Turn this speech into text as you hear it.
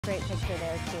Great picture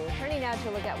there too. Turning now to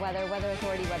look at weather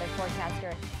authority weather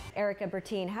forecaster Erika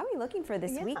Bratten. How are you looking for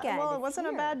this weekend? Well, it wasn't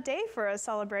a bad day for a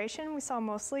celebration. We saw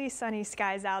mostly sunny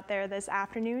skies out there this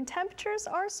afternoon. Temperatures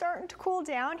are starting to cool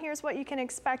down. Here's what you can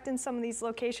expect in some of these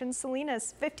locations.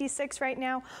 Salinas 56 right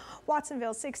now,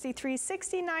 Watsonville 63,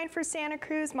 69 for Santa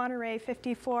Cruz, Monterey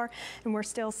 54, and we're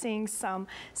still seeing some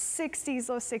 60s,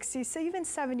 low 60s, so even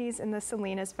 70s in the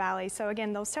Salinas Valley. So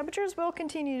again, those temperatures will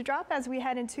continue to drop as we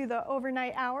head into the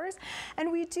overnight hours.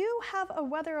 And we do have a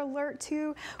weather alert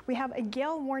too. We have a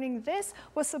gale warning. This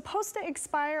was supposed to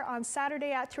expire on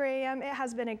Saturday at 3 a.m. It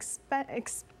has been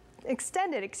extended,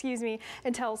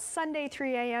 until Sunday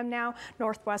 3 a.m. now.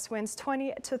 Northwest winds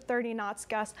 20 to 30 knots,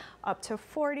 gusts up to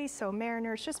 40. So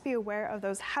mariners, just be aware of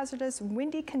those hazardous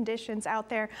windy conditions out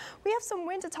there. We have some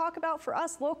wind to talk about for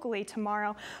us locally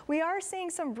tomorrow. We are seeing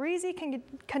some breezy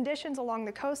conditions along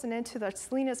the coast and into the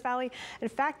Salinas Valley. In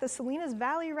fact, the Salinas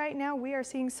Valley right now, we are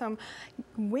seeing some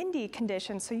windy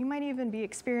conditions, so you might even be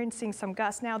experiencing some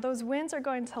gusts. Now, those winds are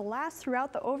going to last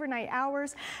throughout the overnight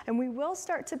hours, and we will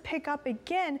start to pick up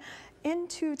again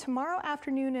into tomorrow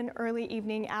afternoon and early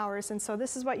evening hours. And so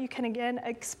this is what you can again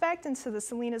expect into the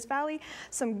Salinas Valley.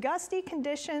 Some gusty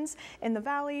conditions in the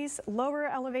valleys,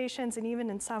 lower elevations, and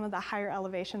even in some of the higher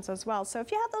elevations as well. So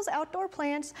if you have those outdoor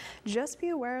plans, just be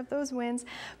aware of those winds.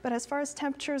 But as far as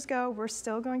temperatures go, we're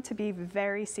still going to be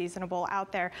very seasonable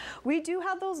out there. We do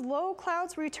have those low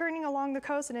clouds returning along the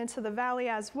coast and into the valley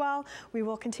as well. We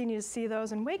will continue to see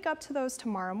those and wake up to those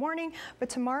tomorrow morning. But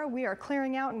tomorrow we are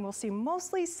clearing out and we'll see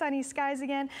mostly sunny skies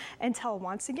again until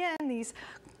once again these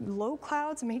low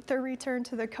clouds make their return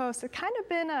to the coast. It's kind of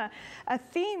been a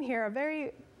theme here, a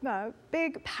very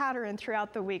big pattern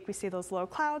throughout the week. We see those low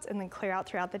clouds and then clear out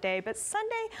throughout the day. But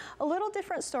Sunday, a little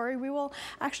different story. We will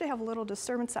actually have a little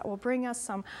disturbance that will bring us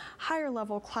some higher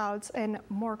level clouds and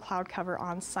more cloud cover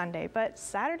on Sunday. But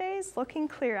Saturday's looking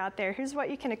clear out there. Here's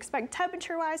what you can expect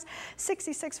temperature wise.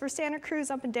 66 for Santa Cruz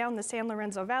up and down the San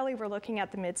Lorenzo Valley. We're looking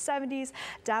at the mid 70s.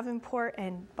 Davenport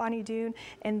and Bonnie Doon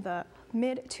in the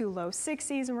mid to low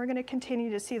 60s, and we're going to continue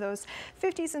to see those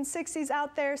 50s and 60s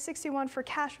out there. 61 for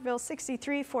Cashville,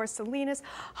 63 for Salinas.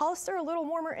 Hollister a little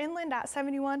warmer inland at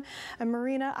 71, and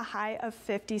Marina a high of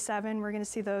 57. We're going to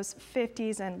see those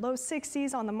 50s and low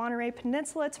 60s on the Monterey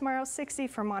Peninsula tomorrow. 60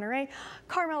 for Monterey,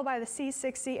 Carmel by the Sea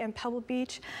 60, and Pebble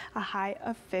Beach a high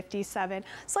of 57.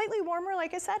 Slightly warmer,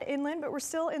 like I said, inland, but we're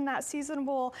still in that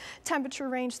seasonable temperature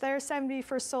range there. 70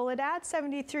 for Soledad,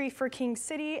 73 for King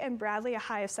City, and Bradley a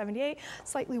high of 78.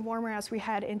 Slightly warmer as we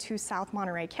head into South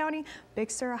Monterey County. Big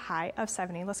Sur a high of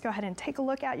 70. Let's go ahead and take a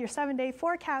look at your 7-day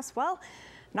forecast. Well,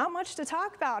 not much to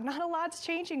talk about. Not a lot's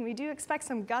changing. We do expect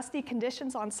some gusty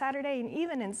conditions on Saturday and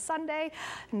even in Sunday,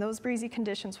 and those breezy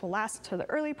conditions will last to the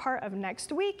early part of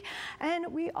next week. And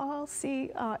we all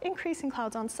see increasing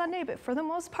clouds on Sunday, but for the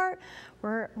most part,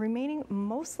 we're remaining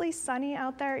mostly sunny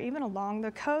out there, even along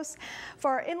the coast.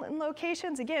 For our inland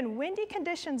locations, again, windy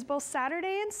conditions both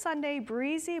Saturday and Sunday,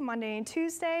 breezy Monday and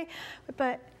Tuesday,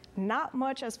 but not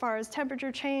much as far as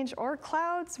temperature change or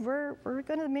clouds. We're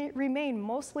going to remain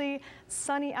mostly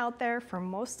sunny out there for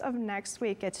most of next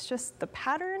week. It's just the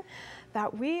pattern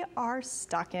that we are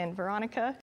stuck in. Veronica?